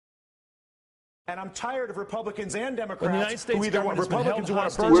And I'm tired of Republicans and Democrats when the United States who either want Republicans who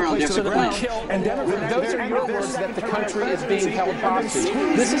want to burn We're the on place to the different ground, and Democrats. Those are your words that the country is being held hostage.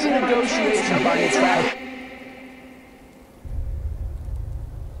 This is a negotiation by attraction.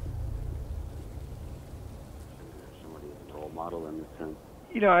 Role model in this sense.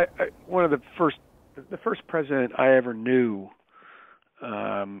 You know, one of the first president I ever knew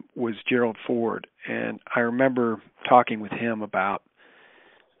was Gerald Ford, and I remember talking with him about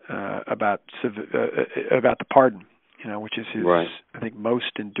the pardon, which is his, right. I think,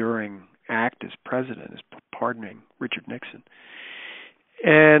 most enduring act as president, is pardoning Richard Nixon.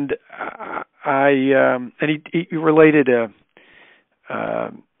 And he related a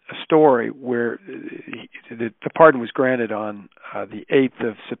story where the pardon was granted on the 8th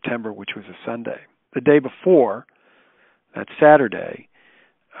of September, which was a Sunday. The day before, that Saturday,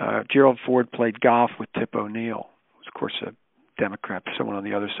 Gerald Ford played golf with Tip O'Neill, who's, of course, a Democrat, someone on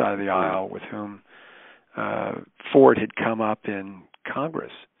the other side of the aisle with whom Ford had come up in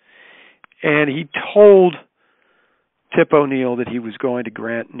Congress. And he told Tip O'Neill that he was going to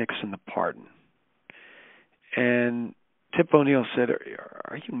grant Nixon the pardon. And Tip O'Neill said,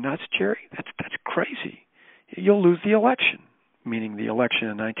 "Are you nuts, Jerry? That's crazy. You'll lose the election," meaning the election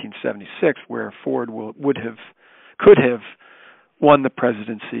in 1976, where Ford could have won the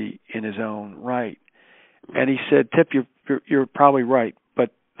presidency in his own right. And he said, "Tip, you're probably right,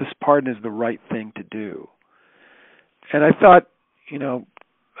 but this pardon is the right thing to do." And I thought,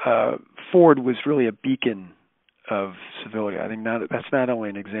 Ford was really a beacon of civility. I think that's not only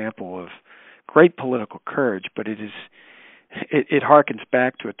an example of great political courage, but it harkens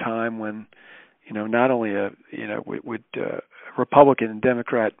back to a time when, not only would Republican and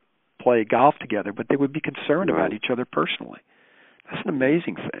Democrat play golf together, but they would be concerned about each other personally. That's an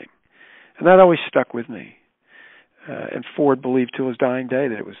amazing thing, and that always stuck with me. And Ford believed till his dying day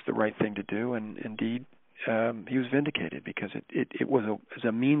that it was the right thing to do, and indeed, he was vindicated because it was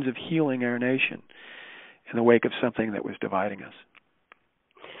a means of healing our nation in the wake of something that was dividing us.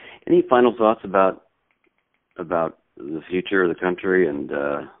 Any final thoughts about the future of the country and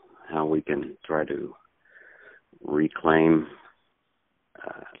how we can try to reclaim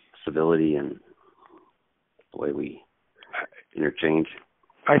civility and the way we interchange?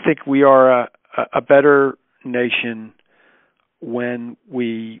 I think we are a better nation when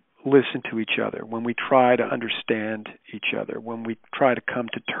we listen to each other, when we try to understand each other, when we try to come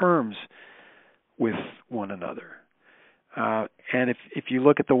to terms with one another. And if you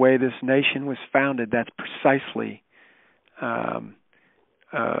look at the way this nation was founded, that's precisely how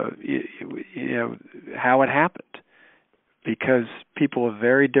it happened, because people of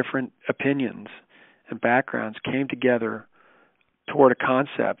very different opinions and backgrounds came together toward a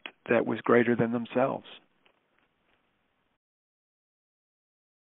concept that was greater than themselves.